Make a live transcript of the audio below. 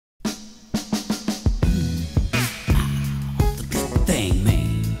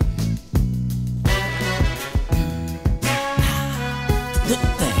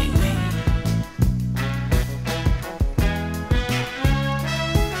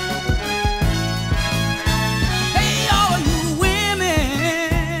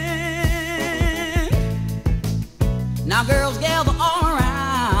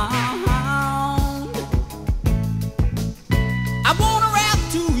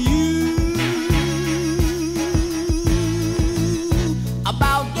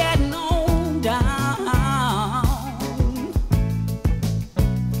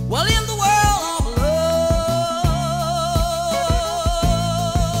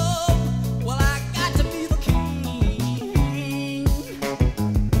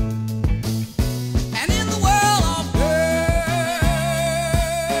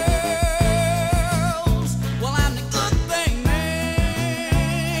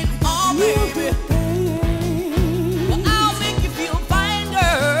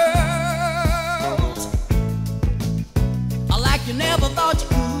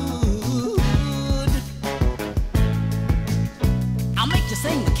I'll make you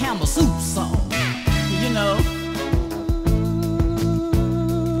sing the Campbell Soup song, you know.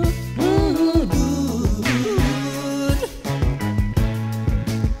 Good.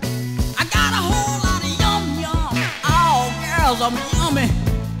 I got a whole lot of yum yum. Oh, girls, I'm yummy.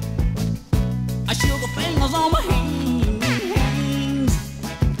 I sugar fingers on my hands.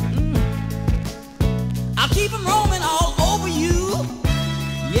 I'll keep them roaming all over you.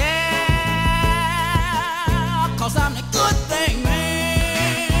 Yeah, 'cause I'm the good thing, man.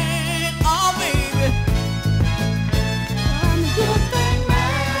 Oh, baby, I'm the good thing, man.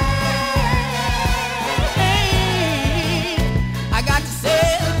 I got to say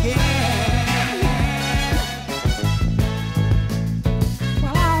it again.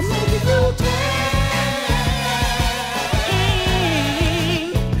 Well, I'll make it you take,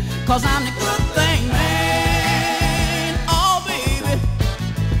 'cause I'm the good thing, man.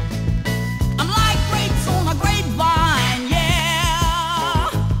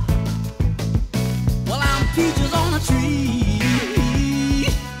 Peaches on a tree.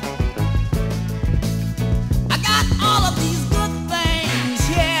 I got all of these good things,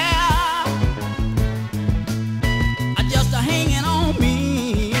 yeah, just hanging on me.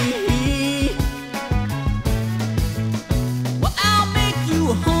 Well, I'll make you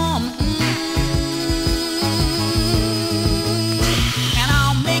hum, and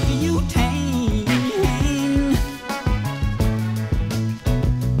I'll make you tame.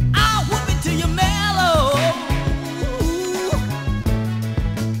 I'll whoop it till you're mellow,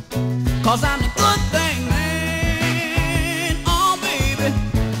 'cause I'm the good thing, man. Oh, baby,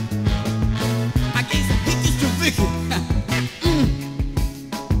 I gave some hickeys to Vicky.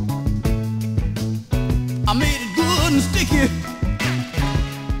 I made it good and sticky.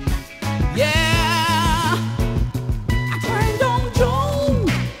 Yeah, I cranked on Joan.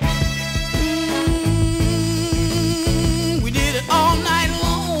 We did it all night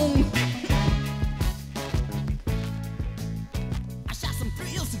long. I shot some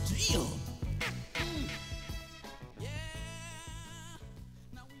thrills to drill.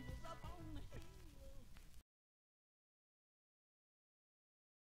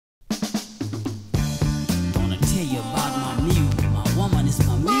 Tell you about my mule. My woman is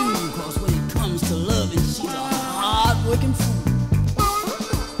my mule, 'cause when it comes to loving, she's a hard-working fool.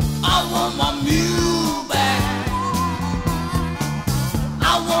 I want my mule back.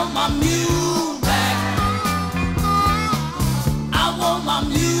 I want my